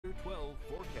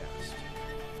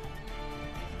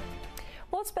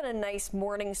Well, it's been a nice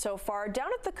morning so far. Down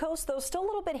at the coast, though, still a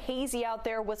little bit hazy out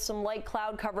there with some light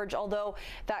cloud coverage, although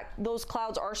those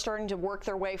clouds are starting to work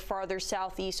their way farther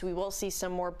southeast. We will see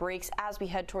some more breaks as we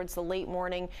head towards the late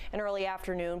morning and early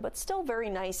afternoon, but still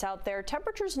very nice out there.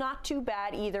 Temperatures not too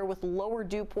bad either, with lower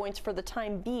dew points for the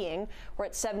time being. We're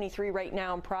at 73 right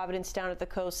now in Providence, down at the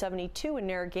coast, 72 in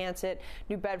Narragansett.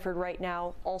 New Bedford right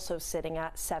now also sitting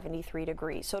at 73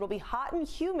 degrees. So it'll be hot and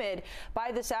humid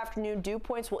by this afternoon. Dew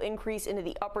points will increase into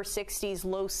the upper 60s,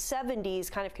 low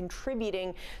 70s, kind of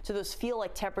contributing to those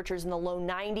feel-like temperatures in the low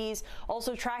 90s.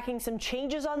 Also tracking some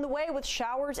changes on the way with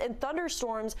showers and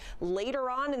thunderstorms later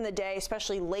on in the day,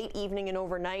 especially late evening and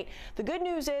overnight. The good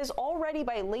news is already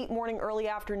by late morning, early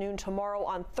afternoon tomorrow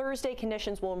on Thursday,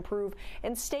 conditions will improve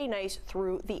and stay nice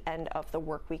through the end of the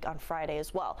work week on Friday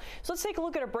as well. So let's take a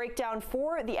look at a breakdown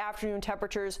for the afternoon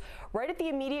temperatures right at the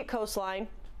immediate coastline.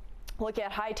 Look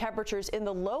at high temperatures in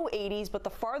the low 80s, but the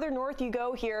farther north you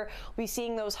go here, we'll be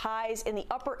seeing those highs in the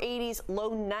upper 80s,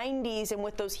 low 90s, and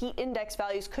with those heat index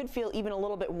values could feel even a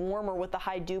little bit warmer with the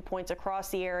high dew points across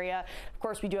the area. Of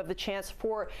course, we do have the chance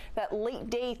for that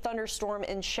late day thunderstorm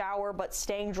and shower, but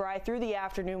staying dry through the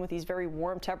afternoon with these very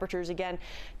warm temperatures. Again,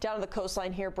 down to the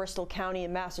coastline here, Bristol County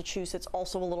in Massachusetts,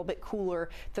 also a little bit cooler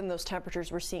than those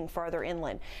temperatures we're seeing farther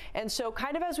inland. And so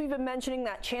kind of as we've been mentioning,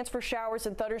 that chance for showers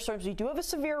and thunderstorms, we do have a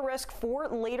severe risk for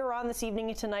later on this evening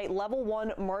and tonight. Level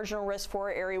 1 marginal risk for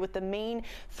our area, with the main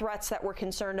threats that we're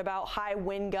concerned about: high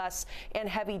wind gusts and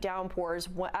heavy downpours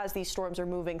as these storms are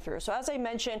moving through. So as I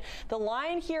mentioned, the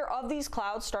line here of these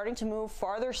clouds starting to move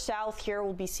farther south here.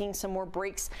 We'll be seeing some more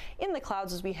breaks in the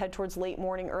clouds as we head towards late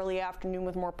morning, early afternoon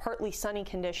with more partly sunny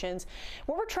conditions.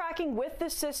 What we're tracking with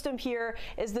this system here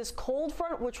is this cold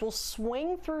front, which will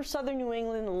swing through southern New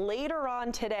England later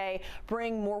on today,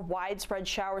 bring more widespread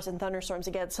showers and thunderstorms.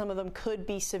 Again, some of them could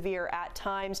be severe at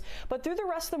times, but through the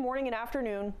rest of the morning and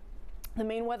afternoon, the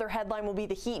main weather headline will be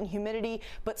the heat and humidity,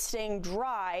 but staying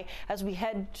dry as we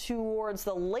head towards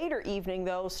the later evening,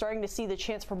 though, starting to see the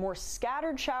chance for more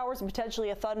scattered showers and potentially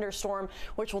a thunderstorm,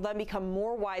 which will then become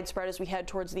more widespread as we head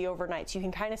towards the overnight. So you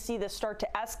can kind of see this start to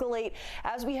escalate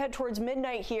as we head towards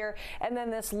midnight here, and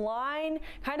then this line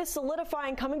kind of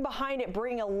solidifying, coming behind it,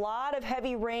 bringing a lot of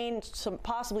heavy rain, some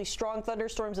possibly strong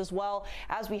thunderstorms as well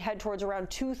as we head towards around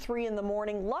 2-3 in the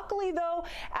morning. Luckily, though,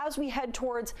 as we head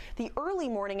towards the early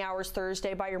morning hours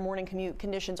Thursday, by your morning commute,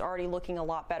 conditions already looking a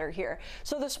lot better here.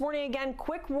 So this morning, again,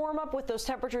 quick warm up with those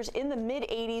temperatures in the mid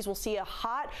 80s. We'll see a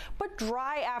hot but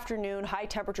dry afternoon, high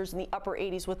temperatures in the upper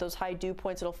 80s with those high dew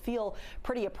points. It'll feel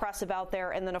pretty oppressive out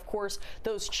there. And then, of course,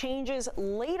 those changes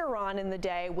later on in the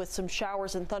day with some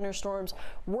showers and thunderstorms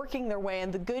working their way.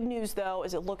 And the good news, though,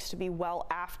 is it looks to be well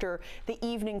after the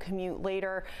evening commute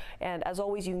later. And as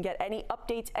always, you can get any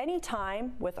updates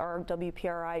anytime with our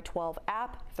WPRI 12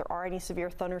 app. If there are any severe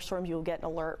thunderstorms, you'll get an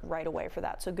alert right away for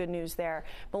that. So good news there.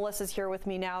 Melissa's here with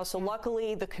me now. So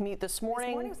luckily, the commute this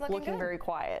morning looking very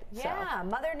quiet. Yeah, so.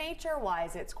 Mother Nature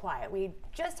wise, it's quiet. We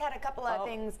just had a couple of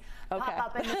things pop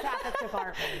up in the traffic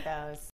department, though.